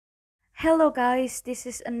Hello, guys. This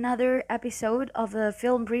is another episode of the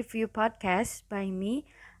film review podcast by me,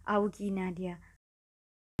 Augi Nadya.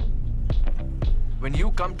 When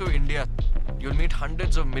you come to India, you'll meet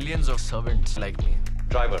hundreds of millions of servants like me.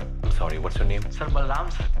 Driver, I'm sorry, what's your name? Sir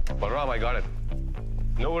Balram, sir. Balram, I got it.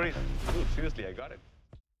 No worries. Dude, seriously, I got it.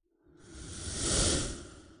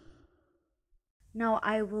 Now,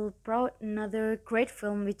 I will brought another great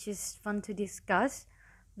film which is fun to discuss,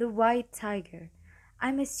 The White Tiger.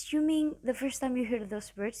 I'm assuming the first time you hear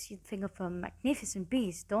those words, you think of a magnificent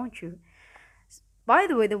beast, don't you? By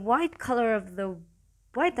the way, the white color of the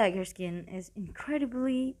white tiger skin is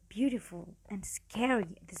incredibly beautiful and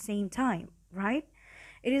scary at the same time, right?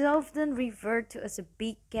 It is often referred to as a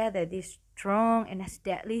big cat that is strong and has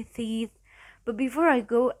deadly teeth. But before I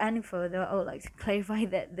go any further, I would like to clarify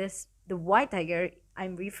that the white tiger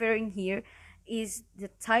I'm referring here is the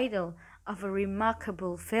title of a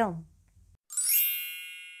remarkable film.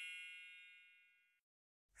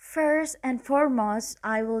 First and foremost,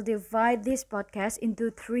 I will divide this podcast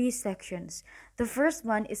into three sections. The first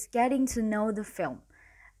one is getting to know the film.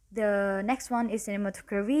 The next one is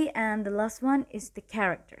cinematography, and the last one is the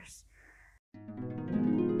characters.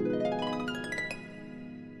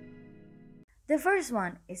 The first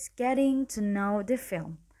one is getting to know the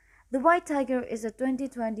film. The White Tiger is a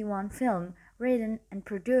 2021 film written and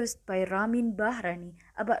produced by Ramin Bahrani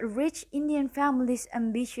about a rich Indian family's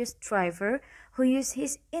ambitious driver who used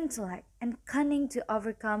his intellect and cunning to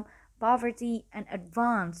overcome poverty and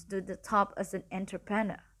advance to the top as an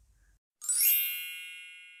entrepreneur.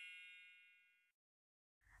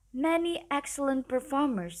 Many excellent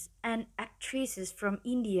performers and actresses from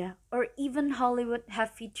India or even Hollywood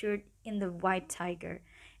have featured in The White Tiger,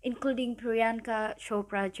 including Priyanka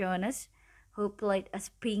Chopra Jonas, who played as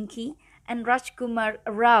Pinky, and Rajkumar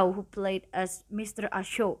Rao, who played as Mr.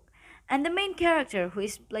 Ashok, and the main character, who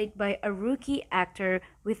is played by a rookie actor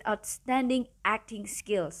with outstanding acting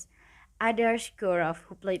skills, Adarsh Gaurav,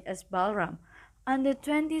 who played as Balram. On the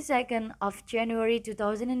 22nd of January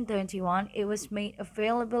 2021, it was made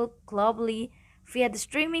available globally via the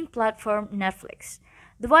streaming platform Netflix.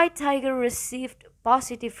 The White Tiger received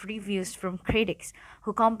positive reviews from critics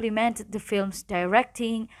who complimented the film's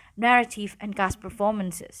directing, narrative, and cast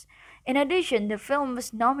performances. In addition, the film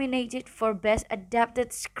was nominated for Best Adapted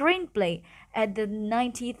Screenplay at the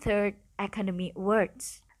 93rd Academy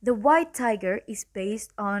Awards. The White Tiger is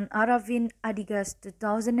based on Aravind Adiga's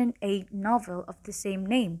 2008 novel of the same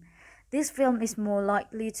name. This film is more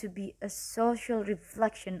likely to be a social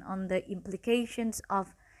reflection on the implications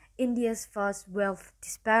of India's vast wealth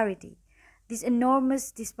disparity. This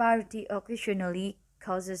enormous disparity occasionally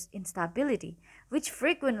causes instability, which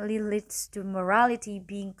frequently leads to morality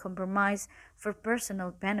being compromised for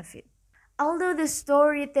personal benefit. Although the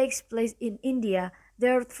story takes place in India,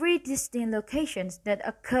 there are three distinct locations that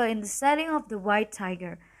occur in the setting of The White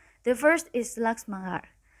Tiger. The first is Laxmangar,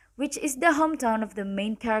 which is the hometown of the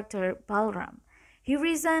main character Balram. He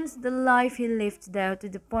resents the life he lived there to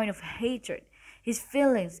the point of hatred, his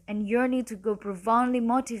feelings and yearning to go profoundly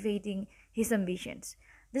motivating his ambitions.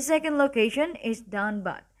 The second location is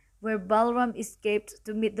Dhanbad, where Balram escaped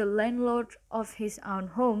to meet the landlord of his own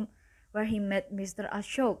home, where he met Mr.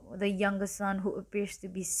 Ashok, the younger son who appears to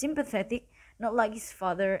be sympathetic, not like his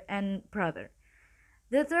father and brother.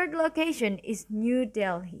 The third location is New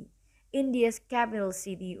Delhi, India's capital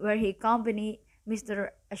city, where he accompanied Mr.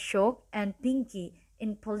 Ashok and Pinky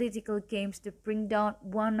in political games to bring down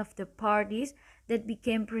one of the parties that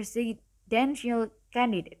became presidential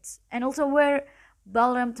candidates, and also where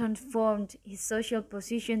Balram transformed his social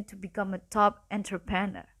position to become a top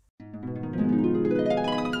entrepreneur.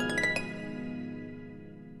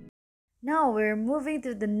 Now we're moving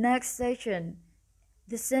to the next section,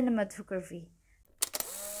 the cinematography.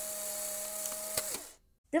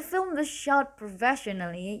 The film was shot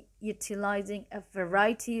professionally, utilizing a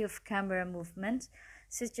variety of camera movements,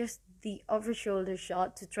 such as the over-shoulder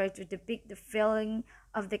shot to try to depict the feeling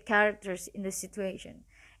of the characters in the situation.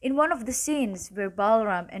 In one of the scenes where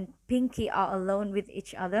Balram and Pinky are alone with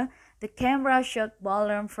each other, the camera shot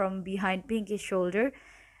Balram from behind Pinky's shoulder,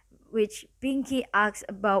 which Pinky asks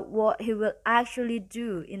about what he will actually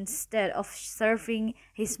do instead of serving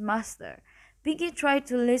his master. Pinky tried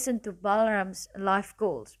to listen to Balram's life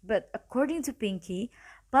goals, but according to Pinky,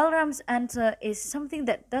 Balram's answer is something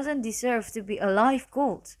that doesn't deserve to be a life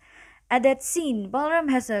goal. At that scene, Balram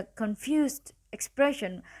has a confused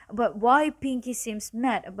expression about why Pinky seems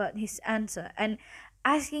mad about his answer and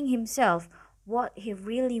asking himself what he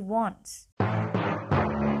really wants.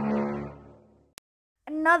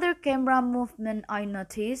 Another camera movement I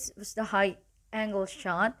noticed was the high angle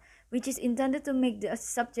shot which is intended to make the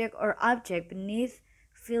subject or object beneath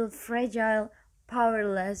feel fragile,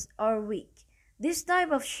 powerless, or weak. This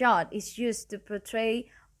type of shot is used to portray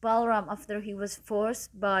Balram after he was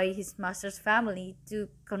forced by his master's family to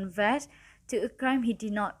confess to a crime he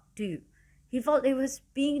did not do. He felt he was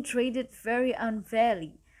being treated very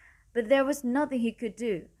unfairly, but there was nothing he could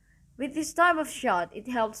do. With this type of shot, it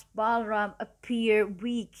helps Balram appear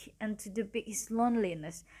weak and to depict his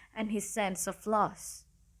loneliness and his sense of loss.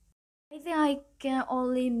 I think I can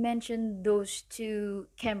only mention those two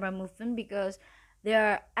camera movements because there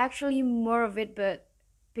are actually more of it, but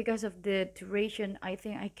because of the duration, I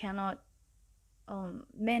think I cannot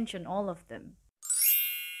mention all of them.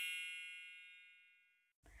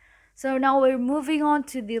 So now we're moving on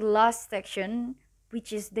to the last section,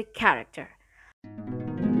 which is the character.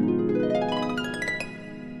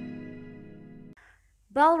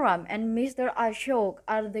 Balram and Mr. Ashok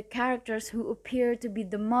are the characters who appear to be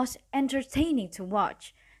the most entertaining to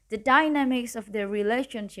watch. The dynamics of their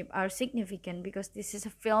relationship are significant because this is a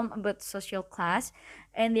film about social class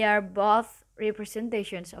and they are both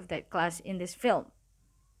representations of that class in this film.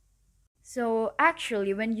 So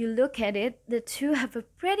actually, when you look at it, the two have a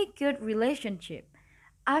pretty good relationship.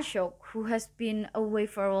 Ashok, who has been away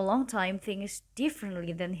for a long time, thinks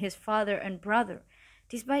differently than his father and brother.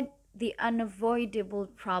 Despite the unavoidable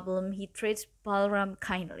problem, he treats Balram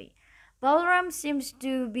kindly. Balram seems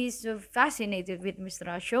to be so fascinated with Mr.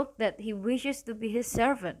 Ashok that he wishes to be his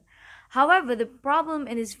servant. However, the problem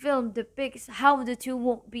in this film depicts how the two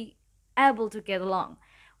won't be able to get along,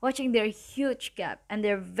 watching their huge gap and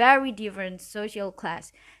their very different social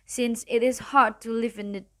class, since it is hard to live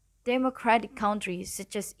in a democratic countries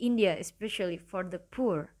such as India, especially for the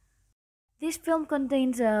poor. This film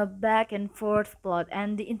contains a back and forth plot,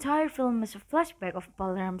 and the entire film is a flashback of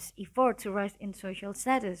Balram's effort to rise in social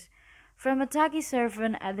status. From a taxi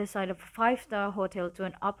servant at the side of a five-star hotel to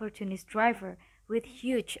an opportunist driver with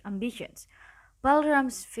huge ambitions,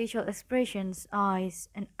 Balram's facial expressions, eyes,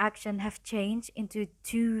 and action have changed into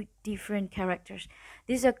two different characters.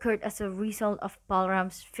 This occurred as a result of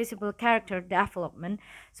Balram's visible character development,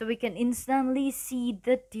 so we can instantly see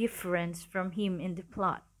the difference from him in the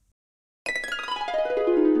plot.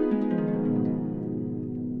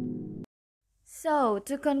 So,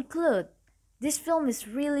 to conclude, this film is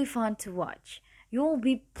really fun to watch. You will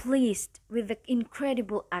be pleased with the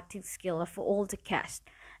incredible acting skill of all the cast.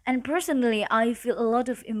 And personally, I feel a lot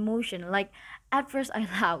of emotion. Like, at first I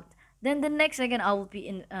laughed, then the next second I will be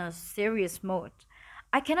in a serious mode.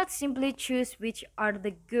 I cannot simply choose which are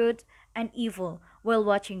the good and evil while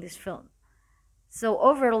watching this film. So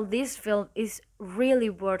overall, this film is really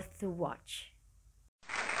worth to watch.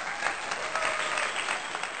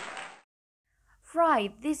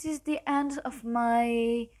 Right, this is the end of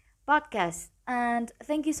my podcast, and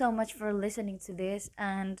thank you so much for listening to this.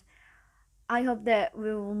 And I hope that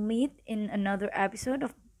we will meet in another episode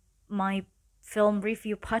of my film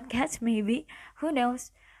review podcast, maybe. Who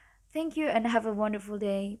knows? Thank you and have a wonderful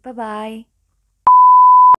day. Bye bye.